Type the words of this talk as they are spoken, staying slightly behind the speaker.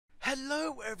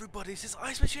Hello everybody, this is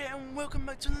Eyesmasher and welcome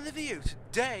back to another video.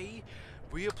 Today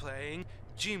we are playing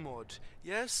Gmod.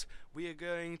 Yes, we are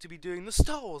going to be doing the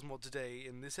Star Wars mod today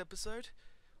in this episode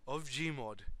of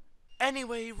Gmod.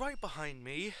 Anyway, right behind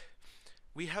me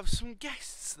we have some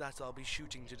guests that I'll be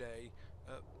shooting today.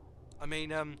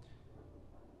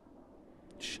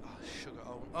 Sugar.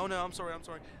 Oh no, I'm sorry.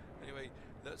 Anyway,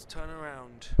 let's turn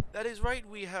around. That is right,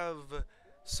 we have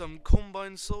some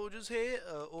Combine soldiers here,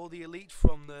 all the elite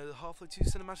from the Half-Life 2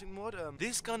 cinematic mod.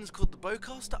 This gun is called the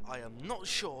Bowcaster. I am not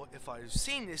sure if I've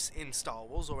seen this in Star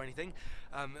Wars or anything.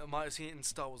 I might have seen it in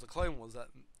Star Wars: The Clone Wars.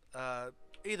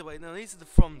 Either way, no, these are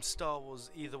from Star Wars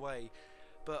either way.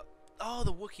 But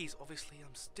the Wookiees. Obviously,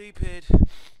 I'm stupid.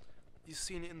 You've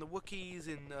seen it in the Wookiees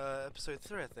in Episode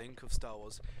 3, I think, of Star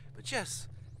Wars. But yes,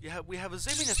 we have a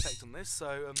zooming effect on this.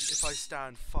 So if I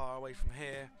stand far away from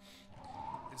here,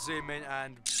 zoom in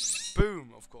and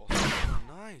boom, of course. Oh,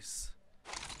 nice.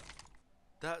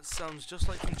 That sounds just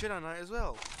like from Jedi Knight as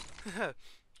well.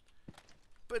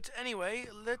 But anyway,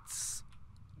 let's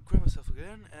grab myself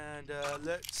again and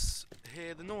let's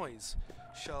hear the noise,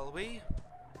 shall we?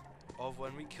 Of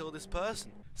when we kill this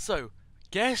person. So,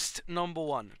 guest number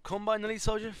 1. Combine elite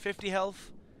soldier, 50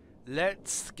 health.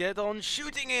 Let's get on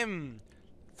shooting him.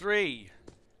 3,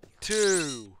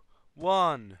 2,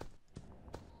 1.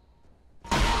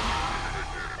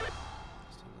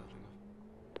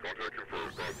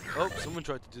 Oh, someone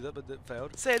tried to do that, but it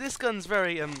failed. Say, this gun's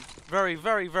very,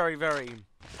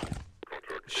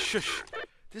 shush.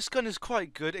 This gun is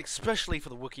quite good, especially for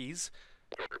the Wookiees.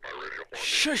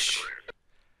 Shush.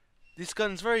 This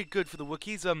gun's very good for the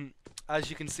Wookiees. As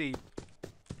you can see,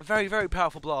 a very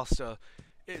powerful blaster.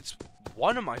 It's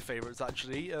one of my favorites,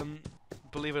 actually.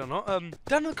 Believe it or not.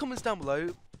 Down in the comments down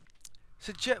below,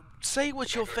 say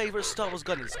what your favourite Star Wars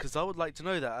gun is, because I would like to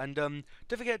know that. And don't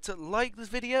forget to like this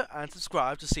video and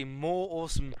subscribe to see more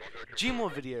awesome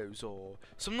Gmod videos, or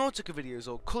some Nautica videos,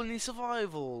 or Colony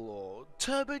Survival, or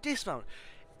Turbo Dismount.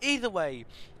 Either way,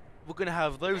 we're going to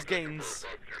have those games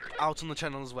out on the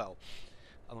channel as well.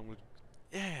 Along with,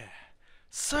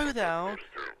 So now,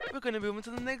 we're going to move on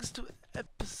to the next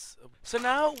episode. So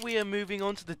now we are moving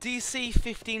on to the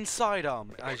DC-15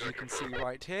 sidearm, as you can see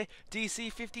right here.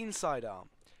 DC-15 sidearm.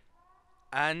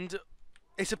 And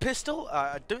it's a pistol.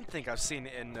 I don't think I've seen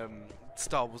it in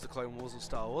Star Wars: The Clone Wars or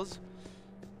Star Wars.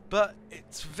 But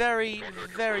it's the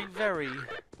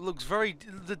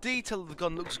detail of the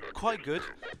gun looks quite good.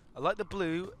 I like the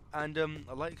blue, and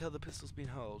I like how the pistol's been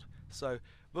held. So,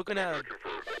 we're going to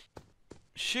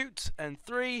shoot, and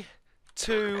 3,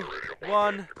 2,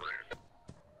 1.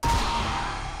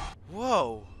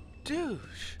 Whoa,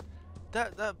 douche!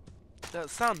 That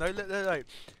sound though. No.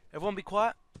 Everyone, be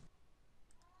quiet.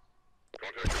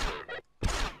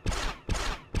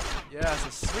 Yeah, it's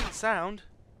a sweet sound.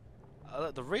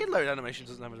 The reload animation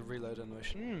doesn't have a reload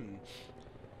animation.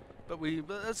 But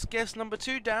let's guess number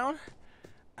 2 down,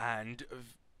 and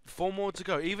 4 more to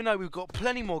go. Even though we've got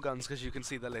plenty more guns, because you can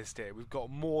see the list here, we've got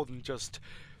more than just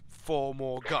 4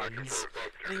 more guns.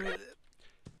 Anyway,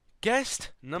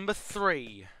 guest number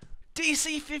 3.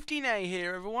 DC-15A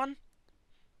here, everyone.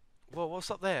 Whoa, what's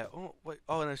up there? Oh, wait.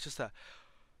 Oh, no, it's just that.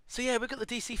 So yeah, we've got the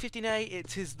DC-15A.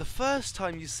 It is the first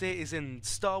time you see it is in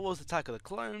Star Wars: Attack of the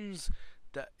Clones.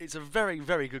 It's a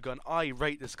very good gun. I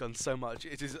rate this gun so much.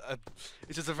 It is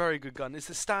a very good gun. It's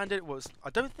the standard. I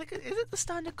don't think is it the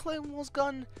standard Clone Wars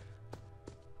gun?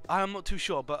 I am not too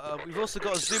sure, but we've also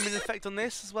got a zoom in effect on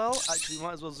this as well. Actually, we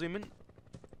might as well zoom in.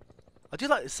 I do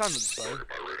like the sound of this though.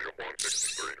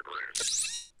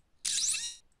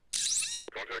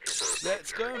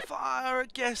 Let's go and fire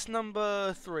at guest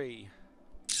number 3.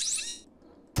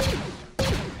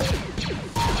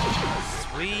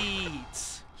 Sweet.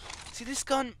 See, this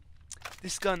gun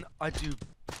I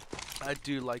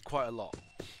do like quite a lot.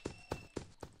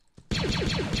 The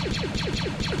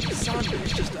sound of it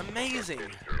is just amazing.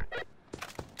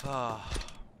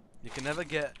 You can never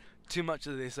get too much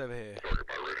of this over here,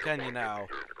 can you now?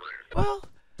 Well,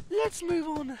 let's move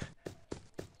on to...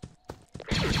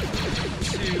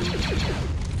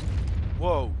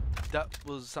 Whoa, that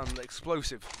sounded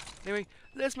explosive. Anyway,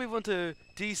 let's move on to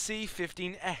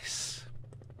DC-15S.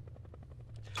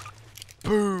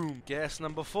 Boom! Guess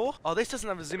number 4. Oh, this doesn't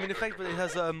have a zooming effect, but it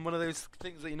has one of those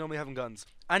things that you normally have in guns.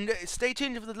 And stay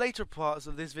tuned for the later parts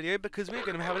of this video, because we're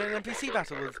going to be having an NPC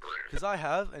battle with, because I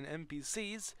have an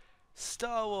NPC's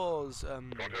Star Wars.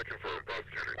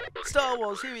 Star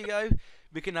Wars. Here we go.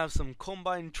 We can have some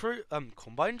combined troops.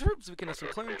 We can have some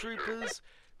clone troopers.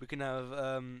 We can have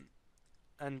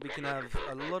and we can have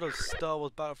a lot of Star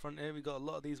Wars Battlefront here. We got a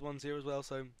lot of these ones here as well.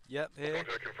 So, yep, here.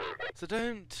 So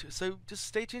just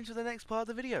stay tuned to the next part of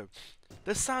the video.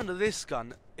 The sound of this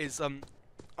gun is I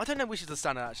don't know which is the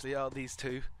standard actually out of these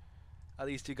two.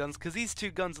 These two guns, because these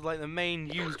two guns are like the main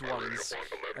used ones,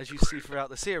 as you see throughout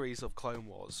the series of Clone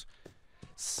Wars.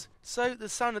 So the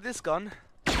sound of this gun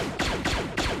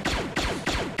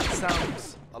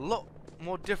sounds a lot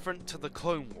more different to the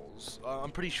Clone Wars. I'm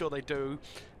pretty sure they do,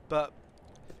 but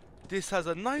this has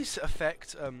a nice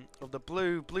effect of the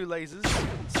blue lasers,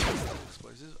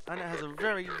 explosives, and it has a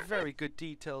very good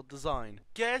detailed design.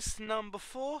 Guess number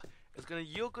 4 is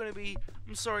you're gonna be,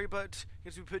 I'm sorry, but you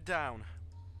have to be put down.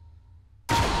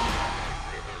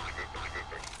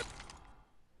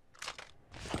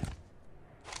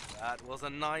 That was a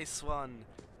nice one.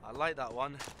 I like that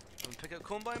one. And pick up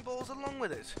combine balls along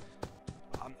with it.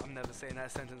 I'm never saying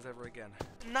that sentence ever again.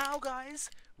 Now guys,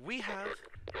 we have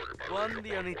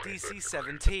the only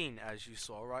DC-17, as you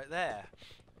saw right there.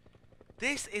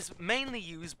 This is mainly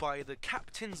used by the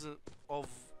captains of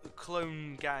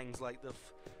clone gangs, like the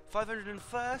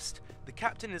 501st. The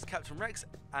captain is Captain Rex,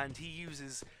 and he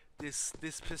uses this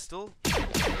pistol,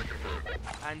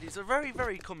 and it's a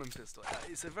very common pistol.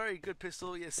 It's a very good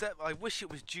pistol, except I wish it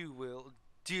was dual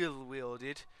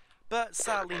wielded, but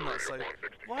sadly not so.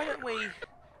 Why don't we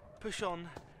push on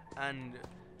and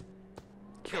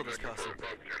kill this person?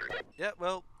 Yeah,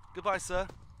 well, goodbye, sir.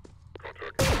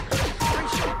 3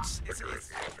 shots. It's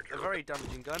a very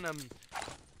damaging gun.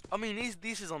 I mean,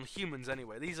 these is on humans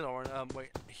anyway. These are on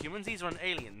humans. These are on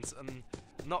aliens,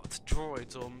 not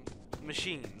droids or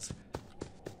machines.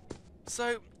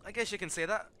 So I guess you can say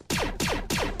that.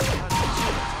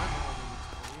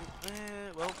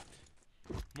 Well,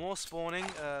 more spawning.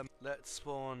 Let's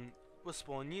spawn. We'll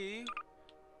spawn you.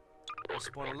 We'll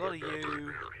spawn a lot of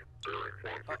you.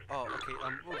 Oh, okay.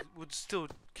 We'll still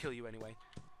kill you anyway.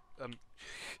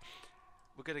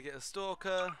 We're gonna get a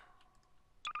stalker,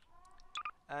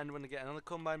 and we're gonna get another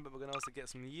combine, but we're gonna also get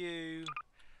some of you.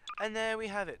 And there we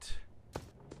have it.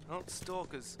 Oh,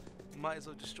 stalkers. Might as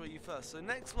well destroy you first. So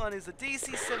next one is the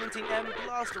DC-17M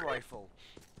blaster rifle.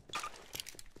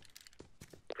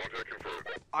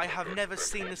 I have never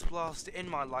seen this blaster in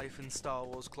my life in Star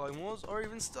Wars, Clone Wars, or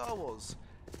even Star Wars.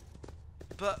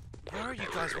 But where are you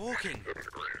guys walking?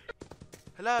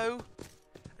 Hello?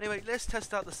 Anyway, let's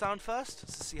test out the sound first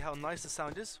to see how nice the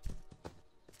sound is.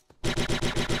 As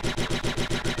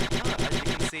you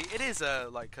can see, it is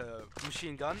like a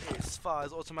machine gun. It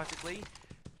fires automatically.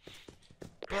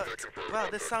 But wow,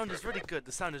 this sound is really good.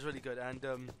 The sound is really good, and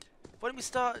why don't we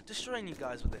start destroying you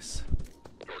guys with this?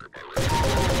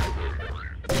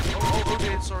 Oh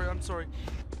dear, sorry, I'm sorry.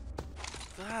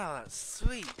 Wow, that's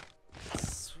sweet.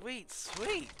 Sweet.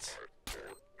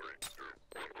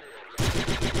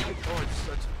 Oh,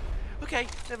 okay,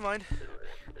 never mind.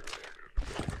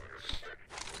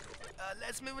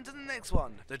 Let's move on to the next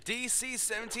one. The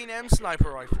DC-17M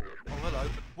sniper rifle. Oh, hello.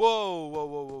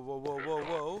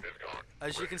 Whoa.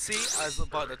 As you can see,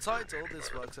 by the title,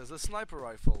 this works as a sniper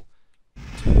rifle.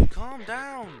 Dude, calm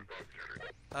down.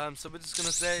 So we're just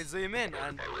gonna zoom in,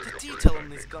 and the detail on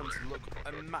these guns look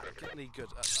immaculately good.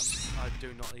 I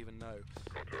do not even know.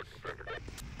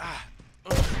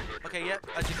 Okay, yep.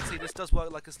 As you can see, this does work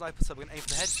like a sniper. So we're gonna aim for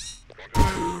the head.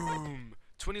 Boom.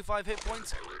 25 hit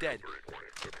points. Dead.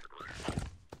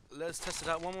 Let's test it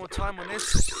out one more time on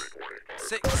this.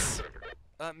 6.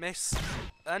 Miss.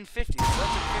 And 50. So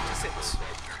that's 56.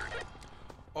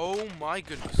 Oh my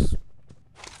goodness.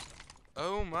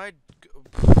 Oh my.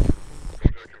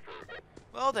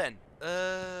 Well then,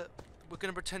 we're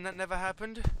gonna pretend that never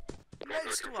happened.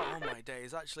 Next one. Oh my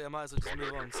days. Actually, I might as well just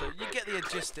move on. So you get the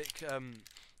logistic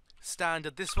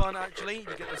standard. This one actually,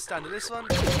 you get the standard. This one.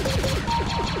 The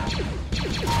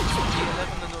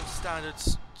 11 and standard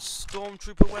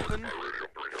stormtrooper weapon,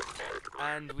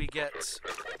 and we get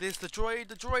this the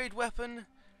droid weapon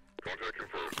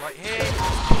right here.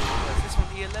 This one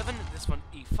E11, this one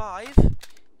E5,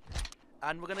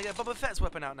 and we're gonna get Boba Fett's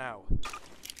weapon out now.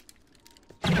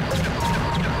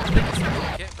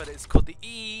 Kit, but it's called the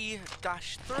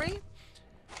E-3,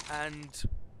 and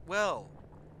well,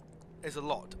 there's a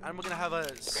lot, and we're gonna have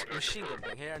a machine gun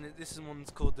thing here, and this is one's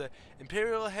called the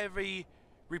Imperial Heavy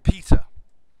Repeater.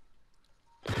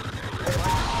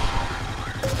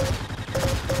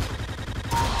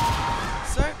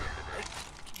 So,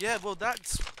 yeah, well,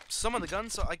 that's some of the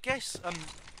guns. So I guess,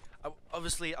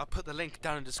 obviously, I'll put the link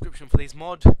down in the description for this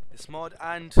mod,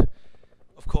 and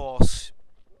of course,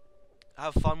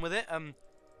 have fun with it.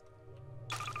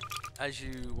 As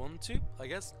you want to, I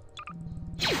guess.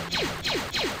 Yeah,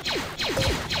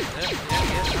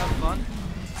 have fun.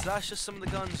 So that's just some of the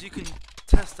guns. You can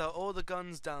test out all the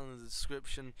guns down in the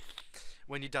description.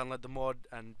 when you download the mod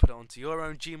and put it onto your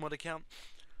own Gmod account,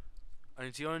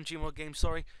 onto your own Gmod game,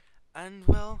 sorry. And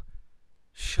well,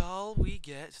 shall we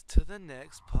get to the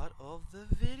next part of the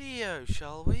video,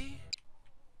 shall we?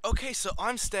 Okay, so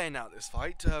I'm staying out this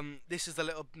fight. This is the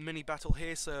little mini battle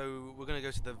here, so we're going to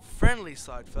go to the friendly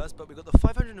side first, but we've got the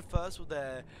 501st with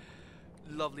their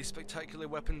lovely spectacular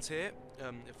weapons here.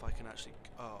 If I can actually...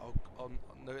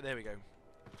 no, there we go.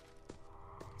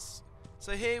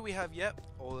 So here we have, yep,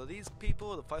 all of these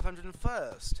people, the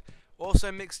 501st.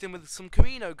 Also mixed in with some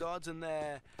Camino guards and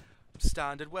their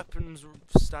standard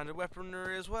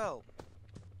weaponry as well.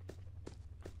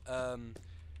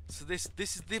 So this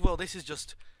is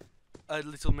just a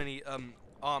little mini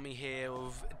army here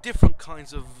of different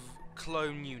kinds of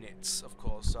clone units, of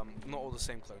course. Not all the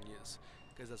same clone units,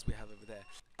 because as we have over there.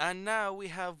 And now we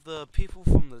have the people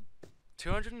from the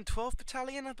 212th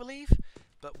Battalion, I believe,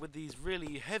 but with these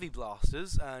really heavy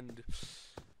blasters, and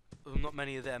well, not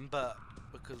many of them, but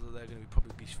because they're going to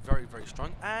probably be very, very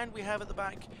strong. And we have at the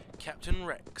back Captain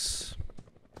Rex.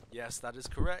 Yes, that is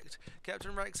correct.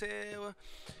 Captain Rex here.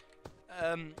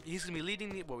 He's going to be leading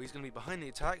the... well, he's going to be behind the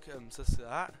attack, so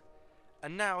that.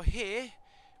 And now here,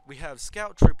 we have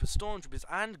Scout Troopers, Stormtroopers,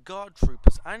 and Guard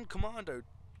Troopers, and Commando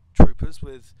Troopers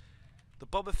with the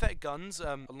Boba Fett guns,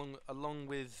 along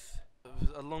with,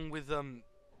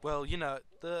 well, you know,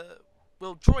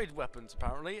 droid weapons,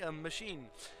 apparently, machine.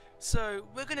 So,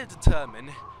 we're going to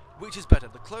determine which is better,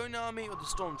 the Clone Army or the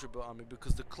Stormtrooper Army,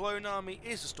 because the Clone Army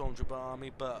is the Stormtrooper Army,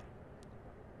 but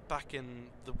back in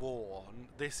the war,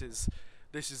 this is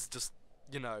just,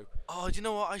 you know. Oh, do you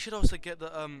know what? I should also get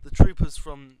the troopers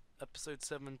from episode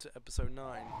 7 to episode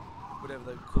 9, whatever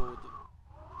they're called.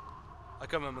 I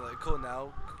can't remember what they're called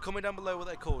now. Comment down below what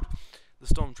they're called. The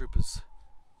Stormtroopers,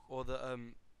 or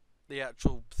the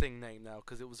actual thing name now,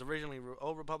 because it was originally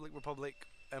Old Republic,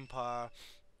 Empire,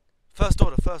 First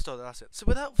Order. That's it. So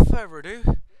without further ado,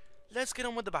 let's get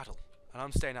on with the battle. And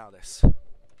I'm staying out of this.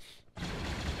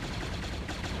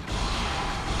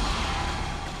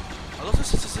 A lot of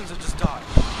citizens have just died.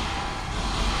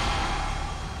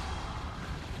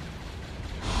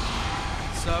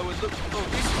 So it looks... oh,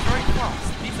 this is very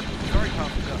fast. These are very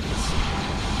powerful guns.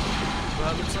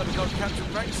 Well, it looks like we've got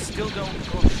Captain Rex still going...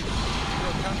 gosh. We've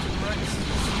got Captain Rex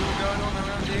still going on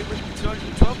around here with the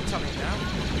 212 Battalion now.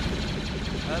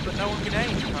 But no one can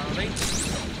aim, apparently.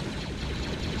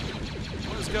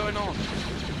 What is going on?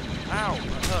 Ow,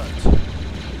 that hurt.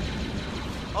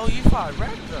 Oh, you fired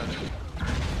red, though.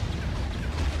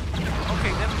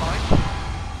 Okay, never mind.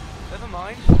 Never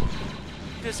mind.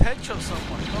 You just headshot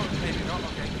someone. Oh, maybe not.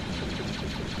 Okay.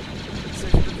 So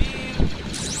for the view,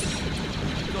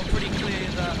 we've got pretty clear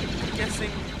that I'm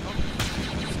guessing. Oh,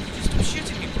 just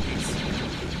shooting me, please.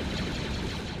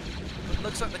 But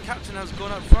looks like the captain has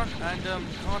gone up front and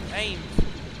can't aim.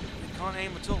 Can't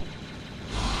aim at all.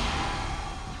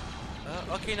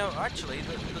 Okay, no, actually,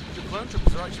 the clone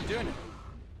troopers are actually doing it.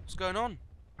 What's going on?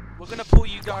 We're gonna pull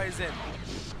you guys in.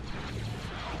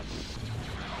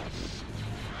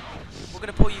 We're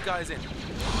gonna pull you guys in.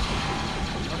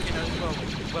 Okay, no,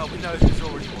 well, we know who's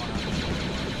already won.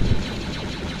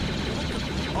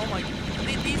 Oh my,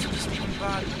 these are just even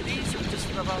bad. These are just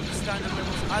about the standard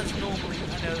levels as normally,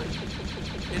 I know,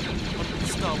 in one of the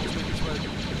Star Wars movies where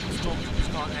Stormtroopers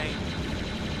can't aim.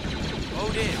 Oh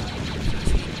dear.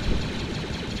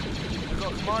 We've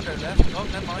got a Commando left. Oh,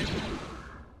 never mind.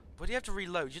 But you have to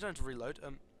reload. You don't have to reload.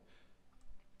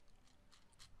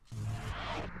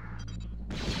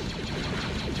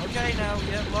 Okay, now,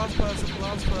 yeah, last person.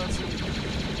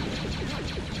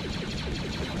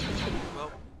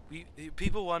 Well,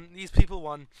 people won. These people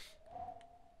won.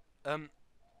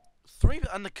 Three,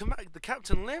 and the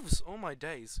captain lives. Oh my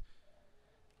days.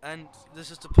 And there's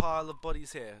just a pile of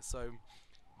bodies here. So,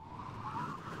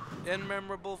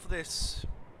 immemorable for this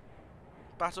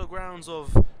battlegrounds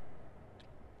of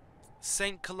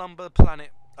St. Columba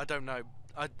planet. I don't know.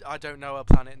 I don't know a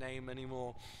planet name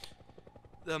anymore.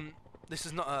 This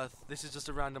is not Earth. This is just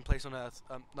a random place on Earth.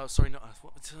 No, sorry, not Earth.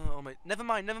 What? Oh my. Never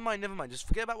mind. Just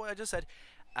forget about what I just said.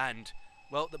 And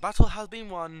well, the battle has been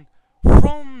won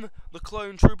from the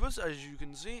clone troopers, as you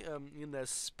can see, in their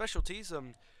specialties.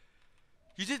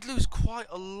 You did lose quite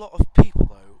a lot of people,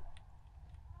 though.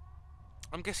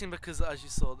 I'm guessing because, as you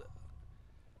saw,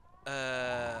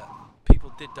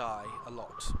 people did die a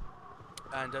lot.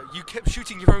 And you kept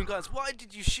shooting your own guns. Why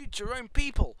did you shoot your own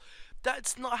people?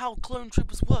 That's not how clone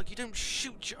troopers work. You don't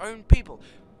shoot your own people.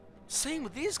 Same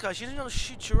with these guys. You don't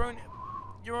shoot your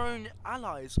own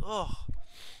allies. Oh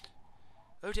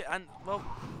dear. And well,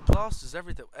 blasters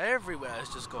everywhere has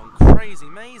just gone crazy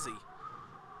mazy.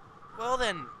 Well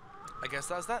then, I guess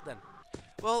that's that then.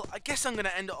 well, I guess I'm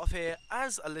gonna end it off here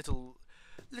as a little,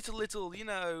 you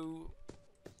know,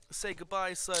 say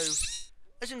goodbye. So,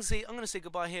 as you can see, I'm gonna say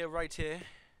goodbye here, right here,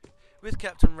 with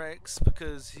Captain Rex,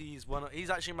 because he's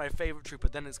actually my favorite trooper.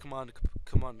 Then it's Commander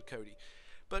Cody.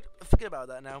 But forget about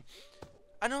that now.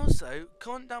 And also,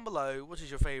 comment down below what is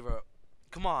your favorite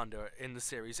commander in the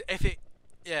series.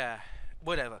 Yeah,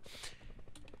 whatever.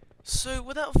 So,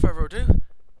 without further ado,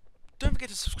 don't forget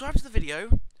to subscribe to the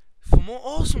video for more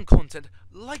awesome content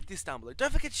like this down below.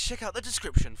 Don't forget to check out the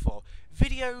description for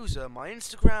videos, my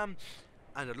Instagram,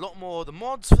 and a lot more. The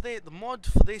mod for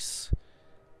this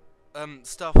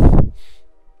stuff,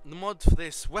 the mod for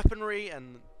this weaponry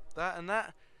and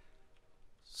that.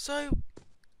 So,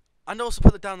 and also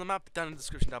put the map down in the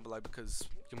description down below, because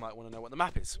you might want to know what the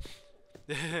map is.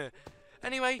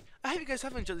 Anyway, I hope you guys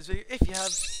have enjoyed this video. If you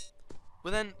have,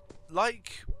 well then,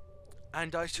 like,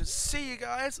 and I shall see you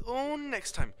guys all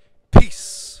next time.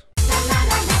 Peace!